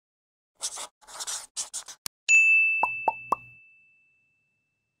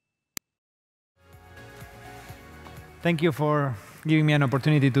Thank you for giving me an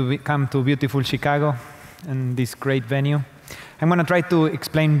opportunity to come to beautiful Chicago and this great venue. I'm going to try to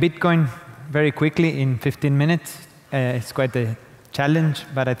explain Bitcoin very quickly in 15 minutes. It's quite a challenge,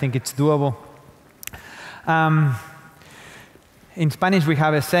 but I think it's doable. In Spanish, we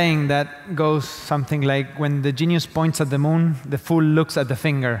have a saying that goes something like, when the genius points at the moon, the fool looks at the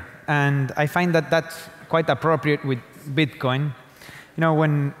finger. And I find that that's quite appropriate with Bitcoin. You know,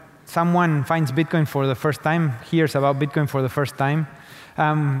 when someone finds Bitcoin for the first time, hears about Bitcoin for the first time,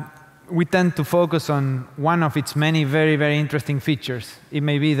 we tend to focus on one of its many very, very interesting features. It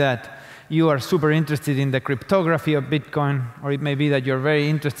may be that you are super interested in the cryptography of Bitcoin, or it may be that you're very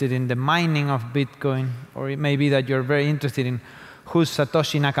interested in the mining of Bitcoin, or it may be that you're very interested in who's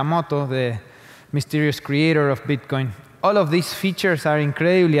Satoshi Nakamoto, the mysterious creator of Bitcoin. All of these features are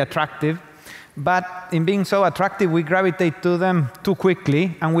incredibly attractive, but in being so attractive, we gravitate to them too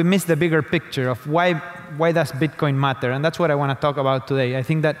quickly, and we miss the bigger picture of why does Bitcoin matter? And that's what I want to talk about today. I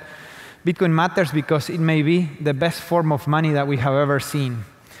think that Bitcoin matters because it may be the best form of money that we have ever seen.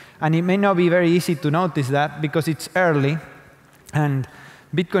 And it may not be very easy to notice that because it's early, and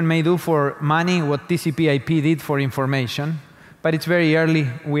Bitcoin may do for money what TCP/IP did for information, but it's very early.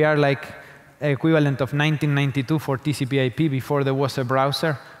 We are like equivalent of 1992 for TCP/IP before there was a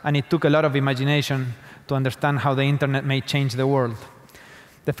browser, and it took a lot of imagination to understand how the internet may change the world.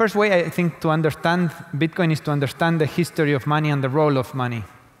 The first way, I think, to understand Bitcoin is to understand the history of money and the role of money.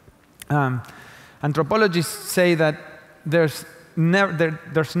 Anthropologists say that there's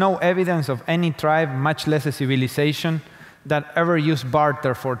no evidence of any tribe, much less a civilization, that ever used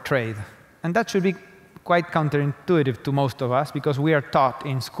barter for trade. And that should be quite counterintuitive to most of us, because we are taught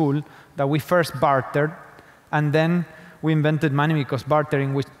in school that we first bartered, and then we invented money because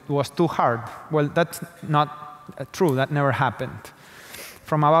bartering was too hard. Well, that's not true. That never happened.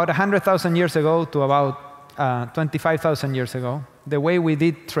 From about 100,000 years ago to about 25,000 years ago, the way we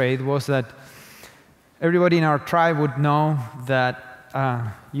did trade was that everybody in our tribe would know that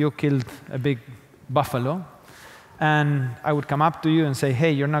you killed a big buffalo, and I would come up to you and say,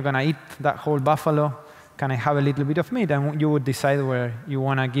 hey, you're not going to eat that whole buffalo. Can I have a little bit of meat? And you would decide whether you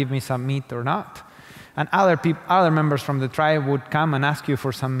want to give me some meat or not. And other members from the tribe would come and ask you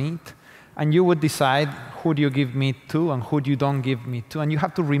for some meat, and you would decide who do you give meat to and who you don't give meat to. And you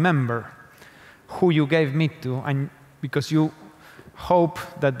have to remember who you gave meat to, and because you hope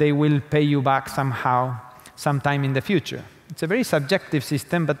that they will pay you back somehow, sometime in the future. It's a very subjective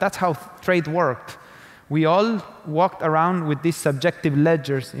system, but that's how trade worked. We all walked around with these subjective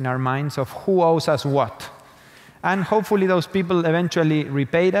ledgers in our minds of who owes us what. And hopefully those people eventually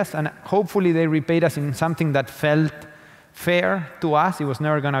repaid us, and hopefully they repaid us in something that felt fair to us. It was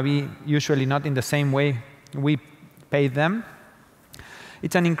never going to be, usually not in the same way we paid them.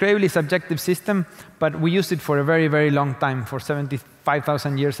 It's an incredibly subjective system, but we used it for a very, very long time, for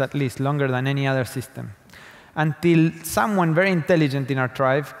 75,000 years at least, longer than any other system. Until someone very intelligent in our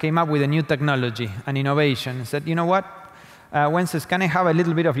tribe came up with a new technology, an innovation, and said, you know what, Wences, can I have a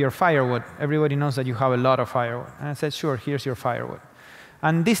little bit of your firewood? Everybody knows that you have a lot of firewood. And I said, sure, here's your firewood.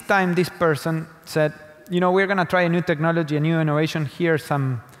 And this time, this person said, you know, we're going to try a new technology, a new innovation. Here are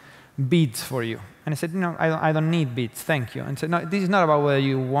some beads for you. And I said, no, I don't need beads, thank you. And said, no, this is not about whether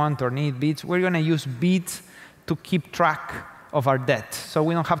you want or need beads. We're going to use beads to keep track of our debt. So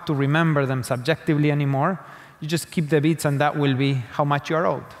we don't have to remember them subjectively anymore. You just keep the beads, and that will be how much you are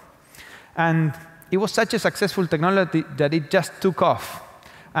owed. And it was such a successful technology that it just took off.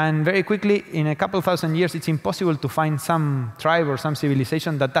 And very quickly, in a couple thousand years, it's impossible to find some tribe or some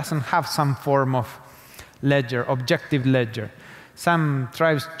civilization that doesn't have some form of ledger, objective ledger. Some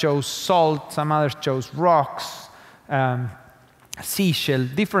tribes chose salt, some others chose rocks, seashell,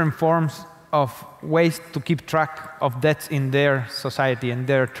 different forms of ways to keep track of debts in their society and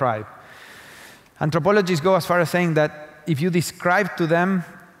their tribe. Anthropologists go as far as saying that if you describe to them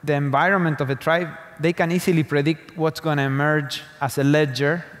the environment of a tribe, they can easily predict what's going to emerge as a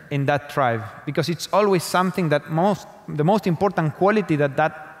ledger in that tribe, because it's always something that the most important quality that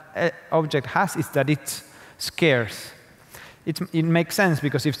that object has is that it's scarce. It makes sense,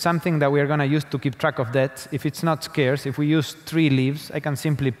 because if something that we are going to use to keep track of debts, if it's not scarce, if we use tree leaves, I can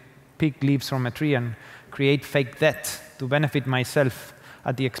simply pick leaves from a tree and create fake debt to benefit myself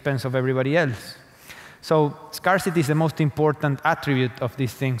at the expense of everybody else. So scarcity is the most important attribute of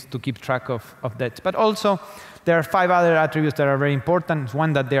these things to keep track of debts. But also, there are 5 other attributes that are very important.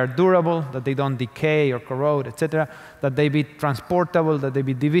 One, that they are durable, that they don't decay or corrode, etc. That they be transportable, that they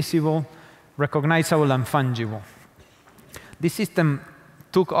be divisible, recognizable, and fungible. This system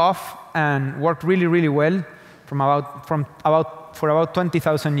took off and worked really, really well for about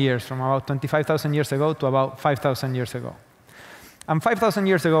 20,000 years, from about 25,000 years ago to about 5,000 years ago. And 5,000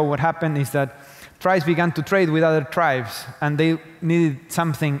 years ago, what happened is that tribes began to trade with other tribes, and they needed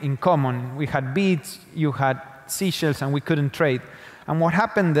something in common. We had beads, you had seashells, and we couldn't trade. And what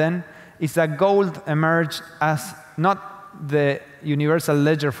happened then is that gold emerged as not the universal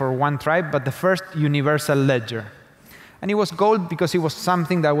ledger for one tribe, but the first universal ledger. And it was gold because it was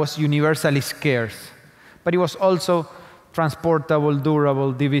something that was universally scarce. But it was also transportable,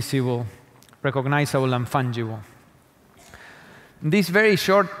 durable, divisible, recognizable, and fungible. This very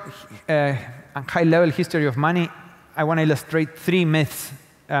short and high-level history of money, I want to illustrate 3 myths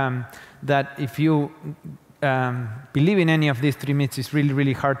that if you believe in any of these 3 myths, it's really,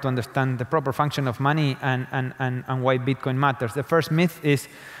 really hard to understand the proper function of money and why Bitcoin matters. The first myth is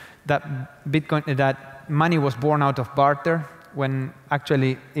that money was born out of barter, when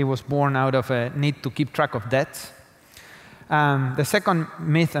actually it was born out of a need to keep track of debts. The second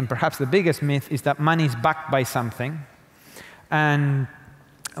myth, and perhaps the biggest myth, is that money is backed by something. And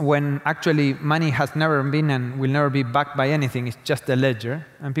when actually money has never been and will never be backed by anything, it's just a ledger.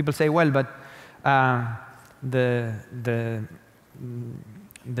 And people say, well, but the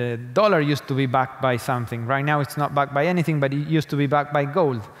dollar used to be backed by something. Right now it's not backed by anything, but it used to be backed by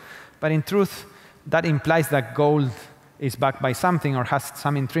gold. But in truth, that implies that gold is backed by something or has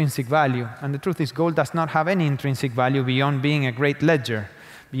some intrinsic value. And the truth is, gold does not have any intrinsic value beyond being a great ledger,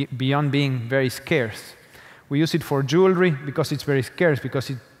 beyond being very scarce. We use it for jewelry because it's very scarce, because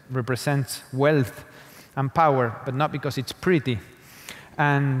it represents wealth and power, but not because it's pretty.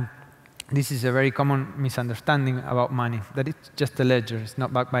 And this is a very common misunderstanding about money, that it's just a ledger, it's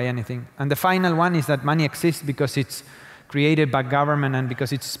not backed by anything. And the final one is that money exists because it's created by government and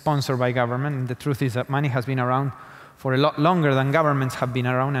because it's sponsored by government. And the truth is that money has been around for a lot longer than governments have been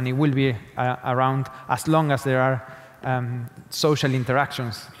around, and it will be around as long as there are social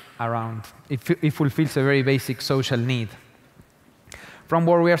interactions around. It fulfills a very basic social need. From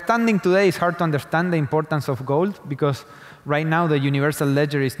where we are standing today, it's hard to understand the importance of gold, because right now the universal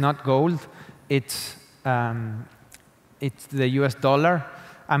ledger is not gold, it's the US dollar.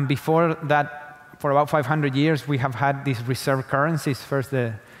 And before that, for about 500 years, we have had these reserve currencies. First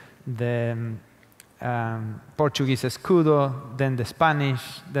the Portuguese escudo, then the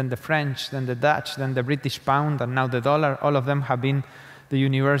Spanish, then the French, then the Dutch, then the British pound, and now the dollar. All of them have been the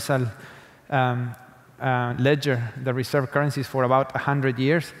universal ledger, the reserve currencies, for about 100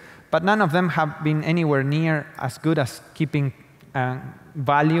 years. But none of them have been anywhere near as good as keeping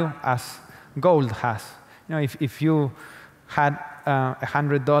value as gold has. You know, if you had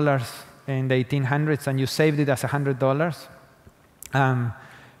 $100 in the 1800s and you saved it as $100,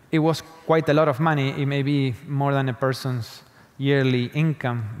 it was quite a lot of money. It may be more than a person's yearly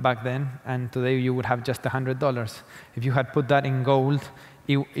income back then, and today you would have just $100. If you had put that in gold,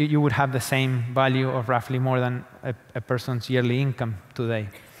 you would have the same value of roughly more than a person's yearly income today.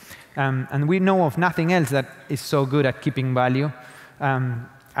 And we know of nothing else that is so good at keeping value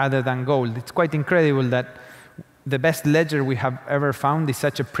other than gold. It's quite incredible that the best ledger we have ever found is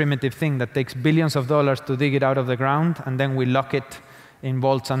such a primitive thing that takes billions of dollars to dig it out of the ground, and then we lock it in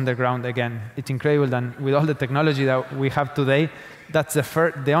vaults underground again. It's incredible that with all the technology that we have today, that's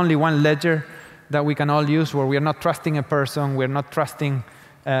the only one ledger that we can all use where we are not trusting a person, we're not trusting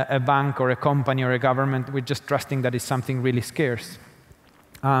a bank or a company or a government, we're just trusting that it's something really scarce.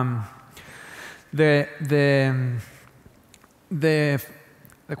 The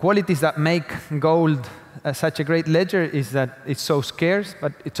qualities that make gold such a great ledger is that it's so scarce,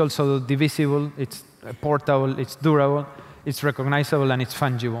 but it's also divisible, it's portable, it's durable, it's recognizable, and it's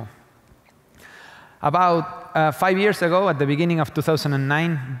fungible. About 5 years ago, at the beginning of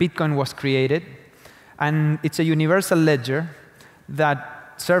 2009, Bitcoin was created. And it's a universal ledger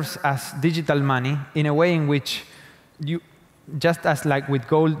that serves as digital money in a way in which just as like with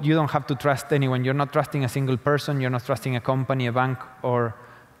gold, you don't have to trust anyone. You're not trusting a single person. You're not trusting a company, a bank, or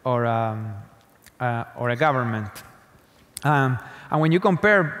a government. And when you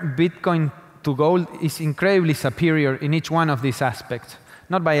compare Bitcoin to gold, it's incredibly superior in each one of these aspects.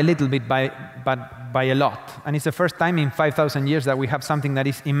 Not by a little bit, but by a lot. And it's the first time in 5,000 years that we have something that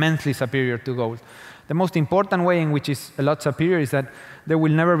is immensely superior to gold. The most important way in which it's a lot superior is that there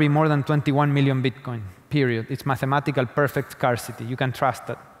will never be more than 21 million Bitcoin, period. It's mathematical perfect scarcity. You can trust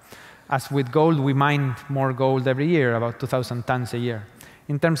that. As with gold, we mine more gold every year, about 2,000 tons a year.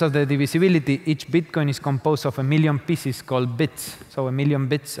 In terms of the divisibility, each Bitcoin is composed of 1 million pieces called bits. So 1 million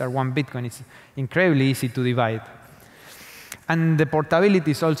bits are 1 Bitcoin. It's incredibly easy to divide. And the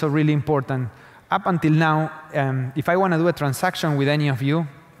portability is also really important. up until now, if I want to do a transaction with any of you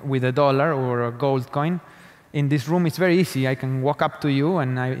with a dollar or a gold coin, in this room, it's very easy. I can walk up to you,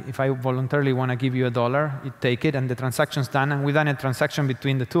 and if I voluntarily want to give you a dollar, you take it, and the transaction's done. And we've done a transaction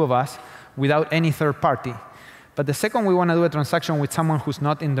between the two of us without any third party. But the second we want to do a transaction with someone who's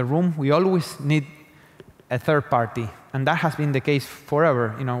not in the room, we always need a third party. And that has been the case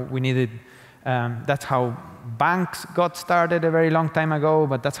forever. We needed, that's how banks got started a very long time ago,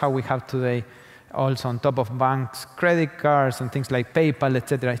 but that's how we have today also on top of banks, credit cards and things like PayPal,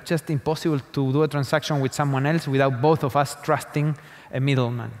 etc. It's just impossible to do a transaction with someone else without both of us trusting a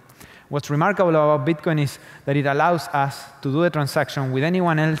middleman. What's remarkable about Bitcoin is that it allows us to do a transaction with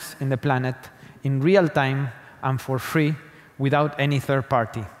anyone else in the planet in real time and for free without any third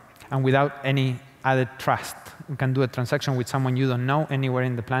party and without any added trust. You can do a transaction with someone you don't know anywhere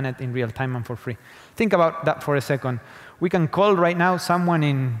in the planet in real time and for free. Think about that for a second. We can call right now someone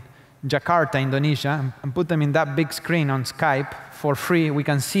in Jakarta, Indonesia, and put them in that big screen on Skype for free. We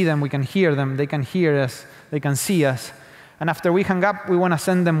can see them, we can hear them, they can hear us, they can see us. And after we hang up, we want to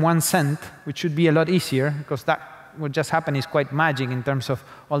send them 1 cent, which should be a lot easier, because that what just happened is quite magic in terms of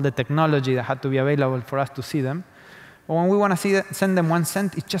all the technology that had to be available for us to see them. But when we want to send them 1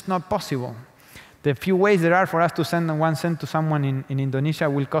 cent, it's just not possible. The few ways there are for us to send them 1 cent to someone in Indonesia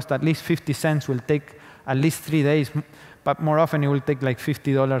will cost at least 50 cents, will take at least 3 days. But more often, it will take like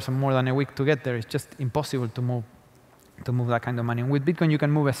 $50 or more than a week to get there. It's just impossible to move that kind of money. And with Bitcoin, you can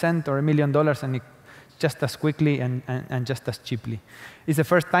move a cent or $1 million, and it's just as quickly and just as cheaply. It's the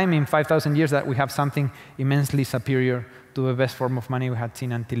first time in 5,000 years that we have something immensely superior to the best form of money we had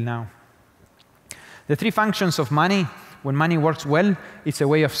seen until now. The 3 functions of money, when money works well, it's a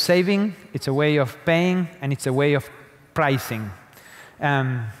way of saving, it's a way of paying, and it's a way of pricing.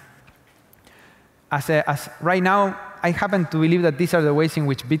 Right now, I happen to believe that these are the ways in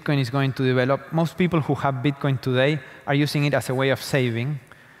which Bitcoin is going to develop. Most people who have Bitcoin today are using it as a way of saving.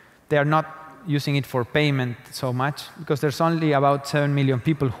 They are not using it for payment so much, because there's only about 7 million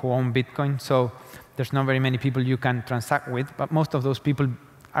people who own Bitcoin, so there's not very many people you can transact with. But most of those people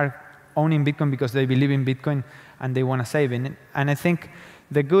are owning Bitcoin because they believe in Bitcoin and they want to save in it. And I think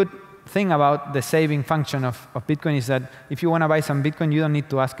the good thing about the saving function of Bitcoin is that if you want to buy some Bitcoin, you don't need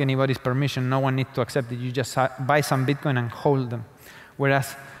to ask anybody's permission. No one needs to accept it. You just buy some Bitcoin and hold them.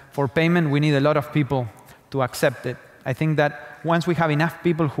 Whereas for payment, we need a lot of people to accept it. I think that once we have enough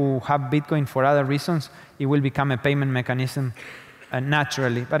people who have Bitcoin for other reasons, it will become a payment mechanism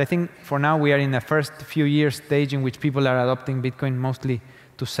naturally. But I think for now, we are in the first few years stage in which people are adopting Bitcoin mostly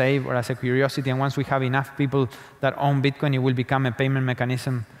to save or as a curiosity. And once we have enough people that own Bitcoin, it will become a payment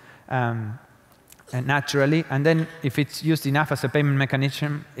mechanism naturally. And then if it's used enough as a payment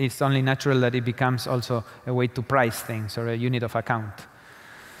mechanism, it's only natural that it becomes also a way to price things or a unit of account.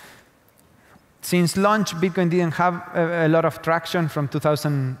 Since launch, Bitcoin didn't have a lot of traction from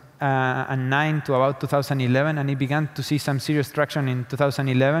 2009 to about 2011, and it began to see some serious traction in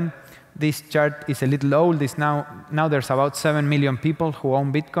 2011. This chart is a little old. It's now there's about 7 million people who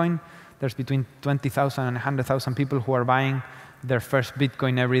own Bitcoin. There's between 20,000 and 100,000 people who are buying their first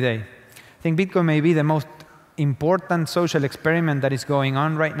Bitcoin every day. I think Bitcoin may be the most important social experiment that is going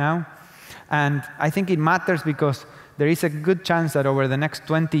on right now. And I think it matters because there is a good chance that over the next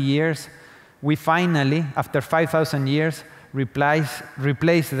 20 years, we finally, after 5,000 years, replace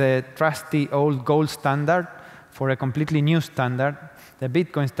the trusty old gold standard for a completely new standard, the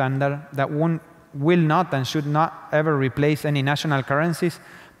Bitcoin standard, that will not and should not ever replace any national currencies,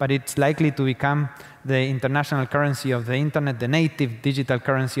 but it's likely to become the international currency of the internet, the native digital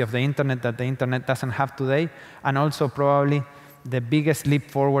currency of the internet that the internet doesn't have today, and also probably the biggest leap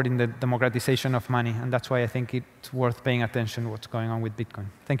forward in the democratization of money. And that's why I think it's worth paying attention to what's going on with Bitcoin.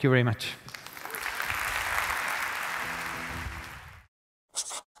 Thank you very much.